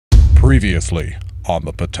Previously on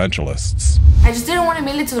The Potentialists. I just didn't want to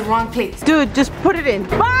mail it to the wrong place. Dude, just put it in.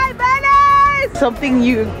 Bye, Venice! Something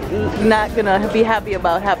you're not gonna be happy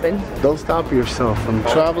about happened. Don't stop yourself from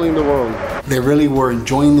traveling the world. They really were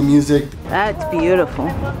enjoying the music. That's beautiful.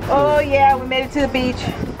 Oh yeah, we made it to the beach.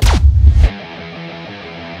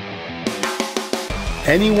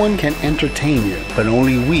 Anyone can entertain you, but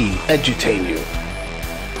only we edutain you.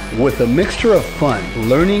 With a mixture of fun,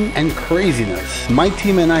 learning, and craziness, my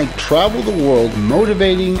team and I travel the world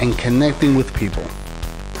motivating and connecting with people.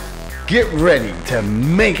 Get ready to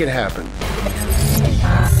make it happen.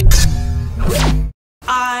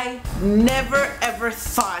 I never ever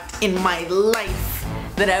thought in my life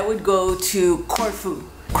that I would go to Corfu.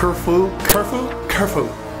 Corfu? Corfu? Corfu.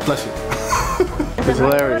 Bless you. It's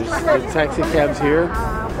hilarious. The taxi cabs here,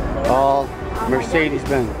 all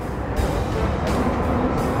Mercedes-Benz.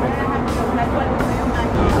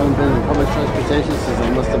 I haven't been in public transportation since I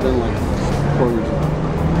must have been like 4 years old.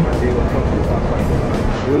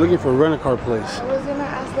 We were looking for a rent-a-car place. I was gonna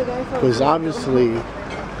ask the guy for Because obviously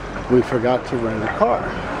we forgot to rent a car.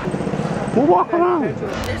 We'll walk around.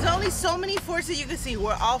 There's only so many forts that you can see.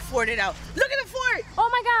 We're all forted out. Look at the fort! Oh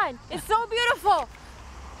my god, it's so beautiful.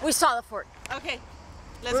 We saw the fort. Okay,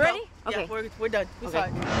 let's We're go. ready? Yeah, Okay. we're done. We saw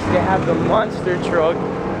it. They have the monster truck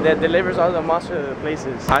that delivers all the monster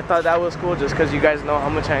places. I thought that was cool just because you guys know how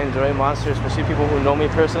much I enjoy monsters, especially people who know me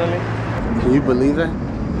personally. Can you believe that?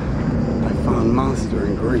 I found Monster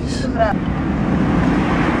in Greece.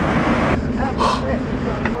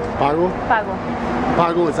 Pago? Pago.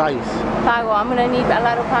 Pago is ice. Pago, I'm gonna need a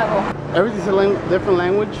lot of pago. Everything's a different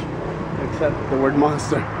language except the word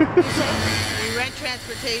monster. We rent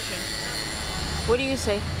transportation. What do you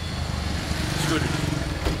say? Scooter.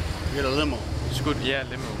 You get a limo. Scooter, yeah,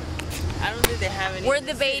 limo. I don't think they have any. We're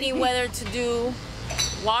debating whether to do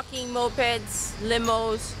walking mopeds,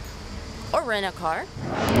 limos, or rent a car.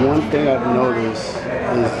 One thing I've noticed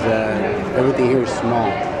is that everything here is small.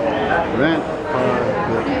 Rent car,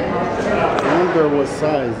 but I wonder what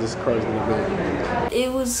size this car is gonna be. It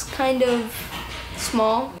was kind of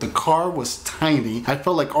small. The car was tiny. I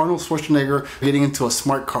felt like Arnold Schwarzenegger getting into a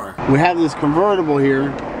smart car. We have this convertible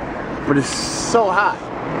here, but it's so hot.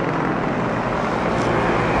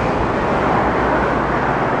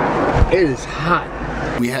 It is hot.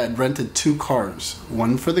 We had rented 2 cars,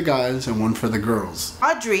 one for the guys and one for the girls.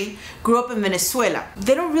 Audrey grew up in Venezuela.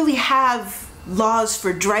 They don't really have laws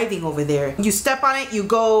for driving over there. You step on it, you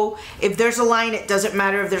go. If there's a line, it doesn't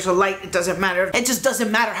matter. If there's a light, it doesn't matter. It just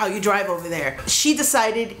doesn't matter how you drive over there. She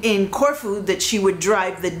decided in Corfu that she would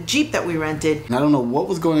drive the Jeep that we rented. And I don't know what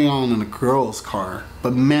was going on in the girls' car,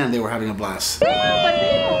 but man, they were having a blast.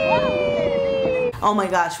 Oh my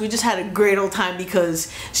gosh, we just had a great old time because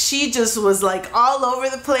she just was like all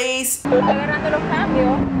over the place.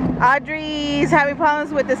 Audrey's having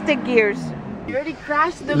problems with the stick gears. You already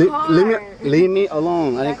crashed the car. Leave me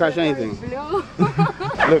alone. I didn't crash anything.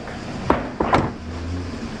 Look.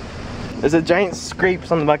 There's a giant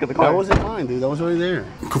scrapes on the back of the car. That wasn't mine, dude. That was already there.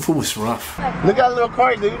 Corfu was rough. Look at that little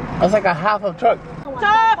car, dude. That's like a half of a truck.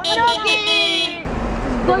 Stop joking!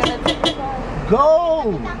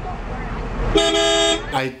 Go!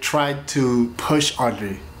 I tried to push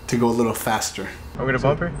Audrey to go a little faster. Are we gonna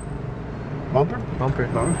bumper? Bumper? Bumper.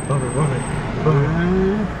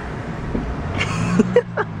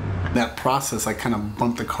 That process, I kind of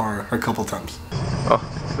bumped the car a couple times. Oh,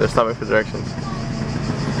 they're stopping for directions.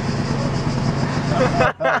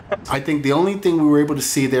 I think the only thing we were able to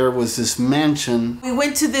see there was this mansion. We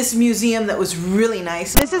went to this museum that was really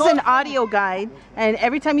nice. This is an audio guide, and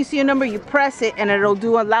every time you see a number, you press it, and it'll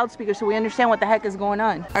do a loudspeaker so we understand what the heck is going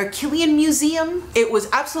on. Our Killian Museum, it was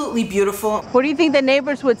absolutely beautiful. What do you think the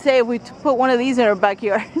neighbors would say if we put one of these in our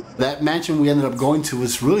backyard? That mansion we ended up going to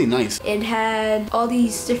was really nice. It had all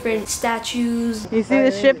these different statues. You see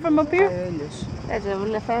the ship from up here?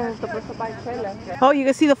 Oh, you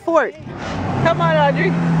can see the fort. Come on,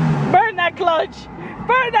 Audrey. Burn that clutch.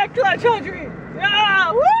 Burn that clutch, Audrey.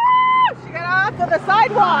 Yeah. Woo! She got off of the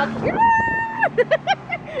sidewalk. Yeah.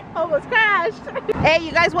 Almost crashed. Hey,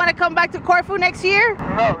 you guys want to come back to Corfu next year?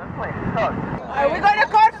 No, let's play. Are we going to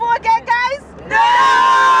Corfu again, guys? No!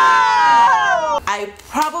 I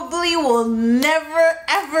probably will never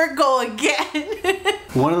ever go again.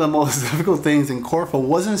 One of the most difficult things in Corfu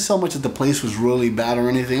wasn't so much that the place was really bad or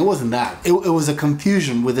anything. It wasn't that. It was a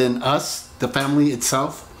confusion within us, the family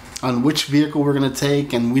itself, on which vehicle we're gonna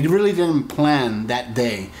take, and we really didn't plan that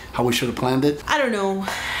day how we should have planned it. I don't know.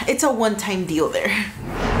 It's a one-time deal there.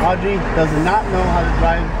 Audrey does not know how to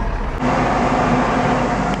drive.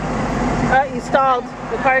 You stalled.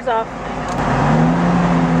 The car's off.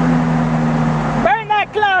 Burn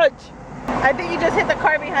that clutch! I think you just hit the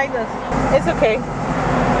car behind us. It's okay.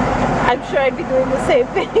 I'm sure I'd be doing the same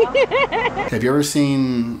thing. Have you ever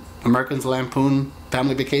seen Americans Lampoon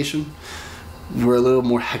Family Vacation? We're a little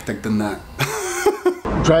more hectic than that.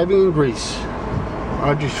 Driving in Greece.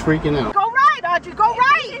 Audrey's freaking out. Go right, Audrey, go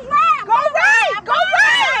right! Go right! Go right!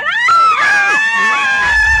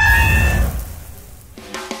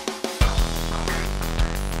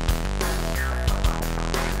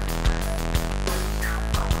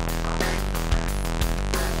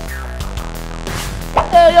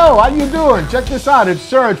 Hey yo, how you doing? Check this out, it's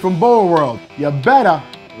Serge from BOWAworld. You better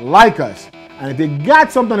like us. And if you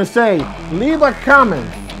got something to say, leave a comment.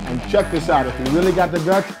 And check this out, if you really got the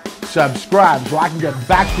guts, subscribe so I can get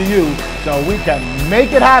back to you so we can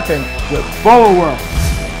make it happen with BOWAworld.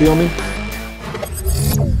 Feel me?